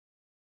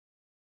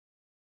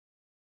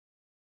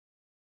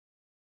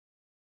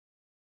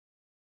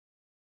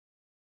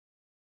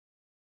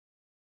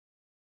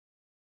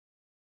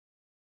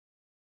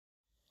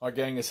Our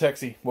gang is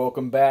Hexy.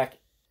 Welcome back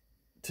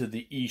to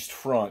the East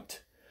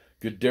Front.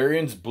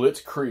 Guderian's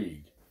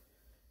Blitzkrieg.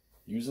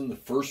 Using the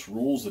First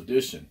Rules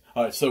Edition.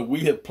 Alright, so we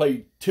have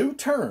played 2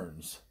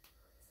 turns.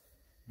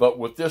 But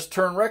with this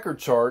turn record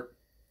chart,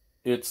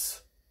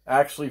 it's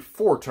actually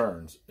 4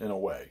 turns in a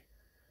way.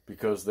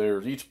 Because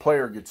each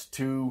player gets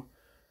 2,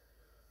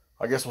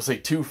 I guess we'll say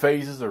 2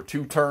 phases or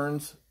 2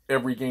 turns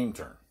every game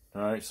turn.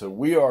 Alright, so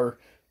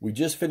we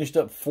just finished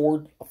up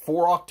 4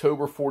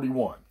 October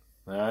 41.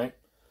 Alright.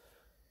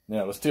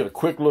 Now, let's take a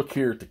quick look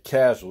here at the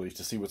casualties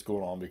to see what's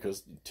going on,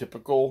 because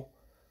typical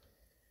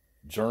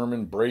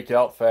German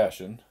breakout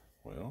fashion,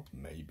 well,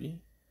 maybe.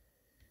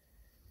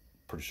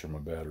 Pretty sure my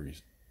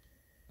battery's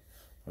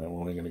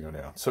only going to go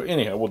down. So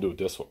anyhow, we'll do it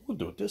this way. We'll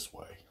do it this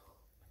way.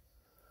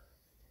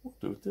 We'll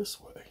do it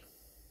this way.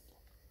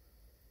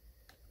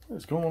 What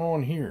is going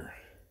on here?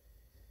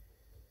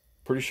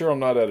 Pretty sure I'm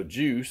not out of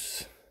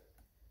juice.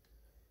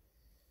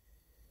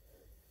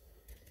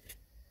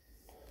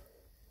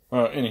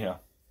 Anyhow.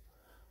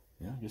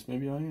 Yeah, I guess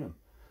maybe I am.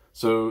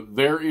 So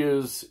there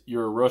is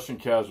your Russian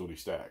casualty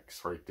stacks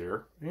right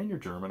there. And your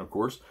German, of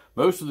course.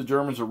 Most of the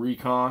Germans are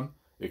recon,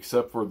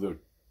 except for the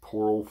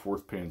poor old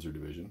 4th Panzer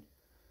Division.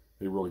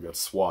 They really got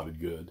swatted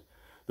good.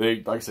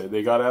 Like I said,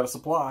 they got out of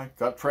supply,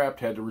 got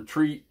trapped, had to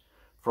retreat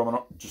from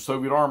a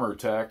Soviet armor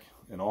attack,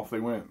 and off they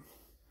went.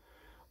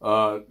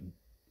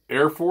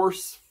 Air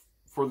Force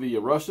for the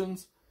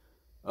Russians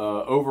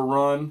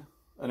overrun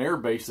an air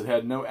base that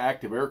had no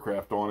active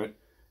aircraft on it.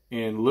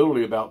 And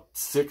literally about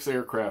 6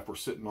 aircraft were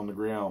sitting on the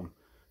ground,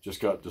 just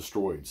got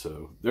destroyed.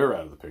 So they're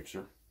out of the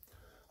picture.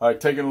 All right,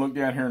 taking a look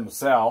down here in the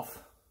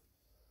south.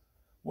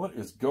 What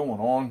is going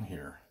on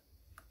here?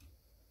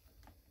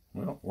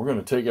 Well, we're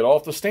going to take it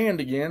off the stand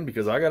again,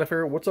 because I got to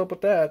figure out what's up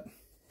with that.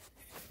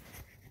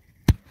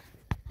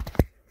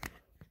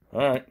 All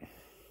right.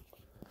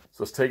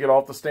 So let's take it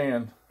off the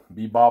stand.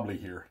 Be bobbly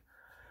here.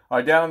 All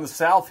right, down in the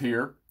south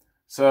here.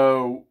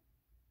 So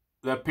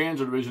that Panzer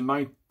Division,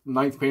 9th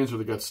Panzer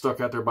that got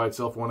stuck out there by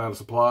itself, went out of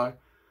supply.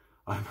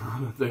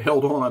 They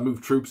held on. I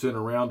moved troops in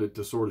around it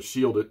to sort of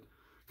shield it,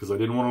 because I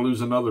didn't want to lose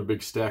another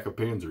big stack of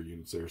Panzer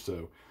units there.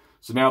 So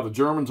now the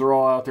Germans are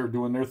all out there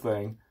doing their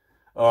thing.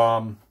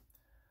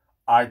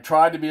 I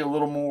tried to be a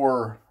little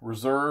more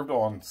reserved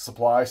on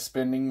supply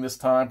spending this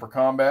time for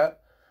combat.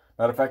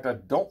 Matter of fact, I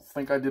don't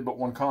think I did but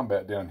 1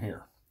 combat down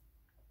here.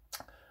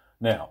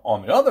 Now,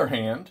 on the other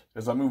hand,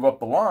 as I move up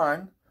the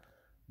line,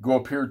 go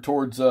up here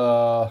towards...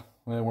 well,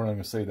 we're not going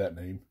to say that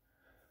name.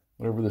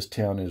 Whatever this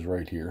town is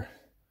right here.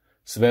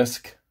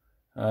 Sept.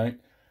 All right.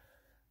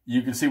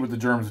 You can see what the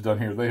Germans have done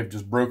here. They have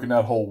just broken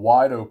that hole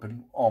wide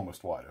open.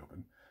 Almost wide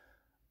open.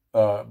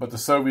 But the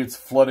Soviets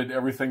flooded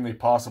everything they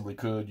possibly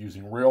could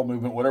using rail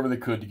movement, whatever they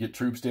could, to get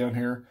troops down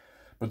here.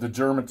 But the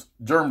Germans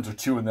are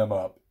chewing them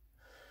up.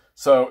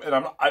 So, and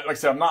like I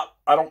said,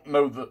 I don't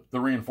know the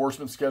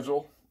reinforcement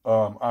schedule.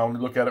 I only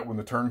look at it when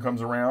the turn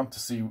comes around to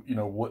see,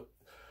 what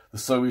the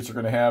Soviets are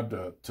going to have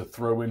to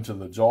throw into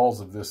the jaws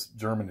of this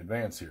German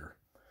advance here.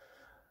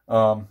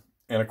 And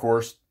of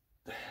course,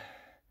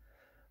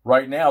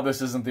 right now,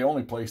 this isn't the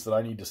only place that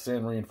I need to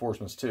send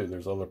reinforcements to.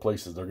 There's other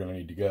places they're going to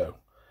need to go.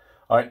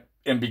 All right.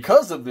 And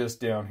because of this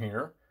down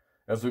here,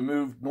 as we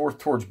move north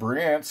towards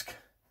Bryansk,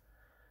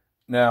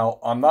 now,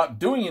 I'm not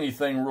doing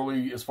anything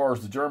really as far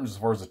as the Germans, as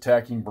far as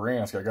attacking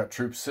Bryansk. I got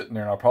troops sitting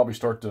there, and I'll probably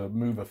start to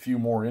move a few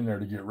more in there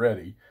to get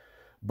ready.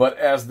 But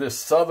as this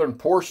southern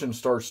portion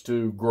starts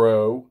to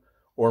grow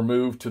or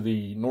move to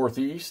the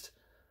northeast,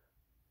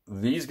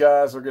 these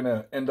guys are going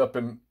to end up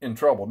in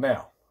trouble.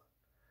 Now,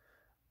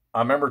 I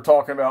remember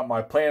talking about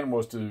my plan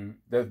was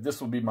that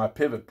this would be my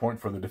pivot point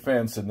for the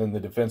defense, and then the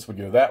defense would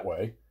go that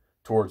way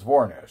towards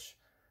Voronezh.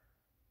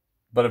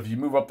 But if you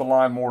move up the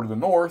line more to the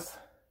north,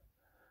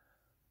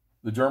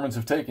 the Germans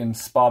have taken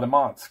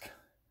Spademansk,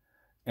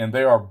 and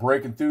they are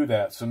breaking through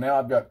that. So now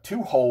I've got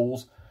 2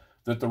 holes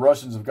that the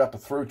Russians have got to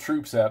throw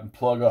troops at and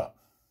plug up.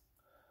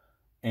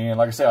 And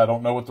like I say, I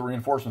don't know what the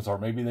reinforcements are.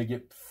 Maybe they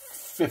get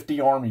 50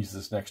 armies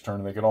this next turn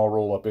and they can all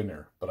roll up in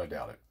there, but I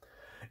doubt it.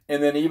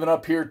 And then even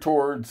up here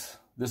towards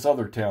this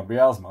other town,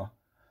 Vyazma,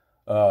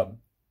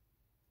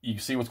 you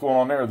can see what's going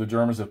on there. The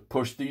Germans have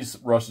pushed these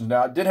Russians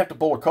down. I did have to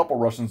pull a couple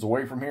Russians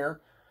away from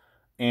here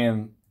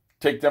and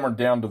take them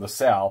down to the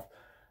south.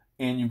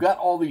 And you've got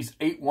all these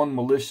 8-1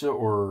 militia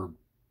or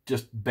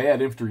just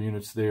bad infantry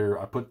units there.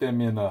 I put them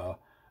in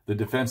the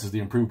defenses, the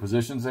improved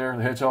positions there,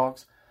 the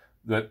Hedgehogs,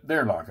 that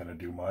they're not going to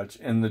do much.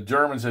 And the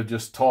Germans have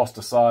just tossed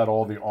aside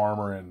all the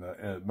armor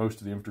and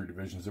most of the infantry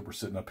divisions that were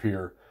sitting up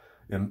here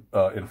in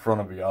front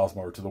of Vyazma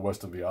or to the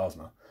west of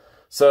Vyazma.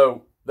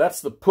 So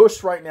that's the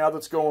push right now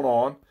that's going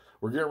on.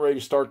 We're getting ready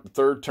to start the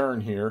 3rd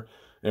turn here,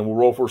 and we'll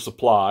roll for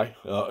supply.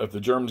 If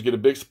the Germans get a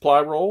big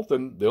supply roll,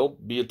 then they'll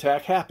be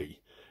attack happy.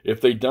 If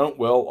they don't,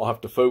 well, I'll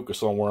have to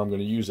focus on where I'm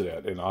going to use it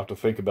at, and I'll have to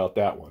think about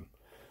that one.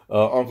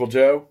 Uncle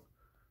Joe,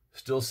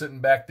 still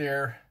sitting back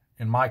there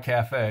in my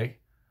cafe.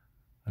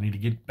 I need to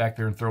get back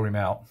there and throw him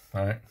out.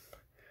 All right.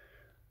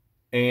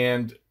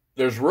 And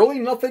there's really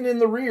nothing in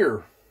the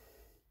rear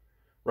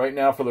right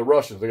now for the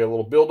Russians. They got a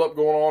little buildup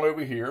going on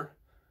over here.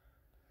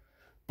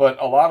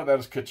 But a lot of that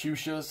is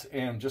Katyushas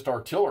and just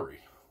artillery.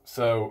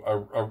 So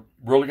I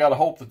really got to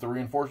hope that the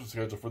reinforcement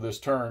schedule for this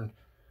turn,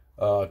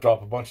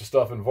 drop a bunch of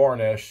stuff in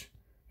Varnesh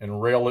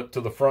and rail it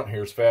to the front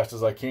here as fast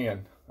as I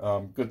can.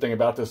 Good thing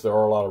about this, there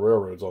are a lot of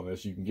railroads on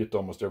this. You can get to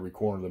almost every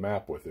corner of the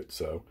map with it.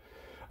 So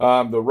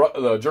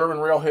the German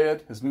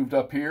railhead has moved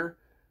up here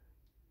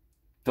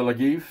to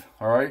Lviv,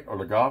 all right, or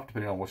Lviv,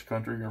 depending on which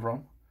country you're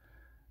from.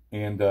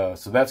 And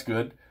so that's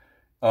good.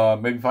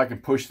 Maybe if I can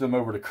push them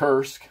over to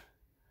Kursk,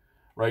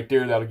 right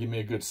there, that'll give me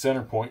a good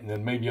center point, and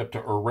then maybe up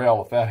to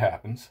Urel if that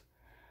happens.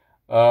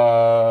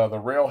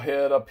 The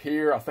railhead up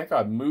here, I think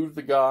I moved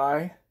the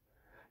guy.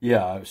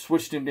 Yeah, I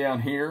switched him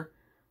down here,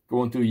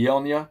 going through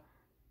Yelnya,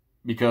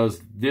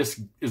 because this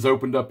is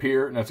opened up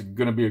here, and that's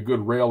going to be a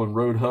good rail and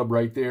road hub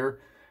right there.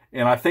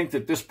 And I think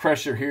that this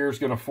pressure here is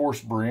going to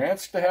force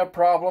Bryansk to have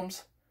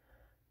problems,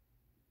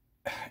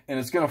 and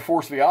it's going to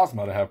force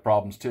Vyazma to have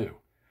problems too.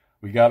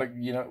 We got to,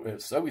 you know,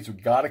 Soviets, we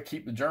got to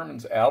keep the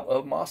Germans out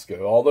of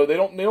Moscow. Although they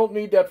don't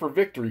need that for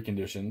victory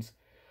conditions.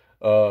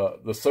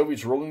 The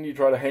Soviets really need to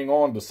try to hang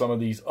on to some of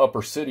these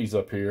upper cities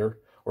up here,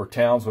 or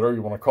towns, whatever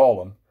you want to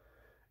call them,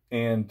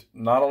 and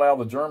not allow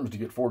the Germans to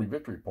get 40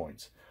 victory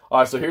points. All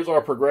right, so here's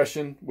our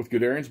progression with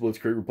Guderian's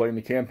Blitzkrieg. We're playing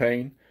the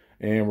campaign,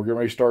 and we're getting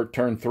ready to start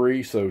turn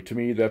 3. So to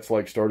me, that's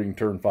like starting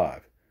turn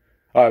 5.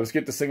 All right, let's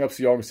get this thing up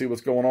so y'all can see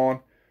what's going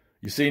on.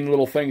 You seen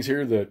little things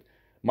here that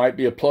might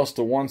be a plus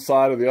to one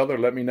side or the other,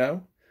 let me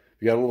know.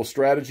 If you got a little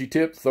strategy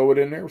tip, throw it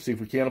in there. We'll see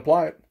if we can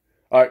apply it.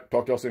 All right,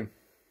 talk to y'all soon.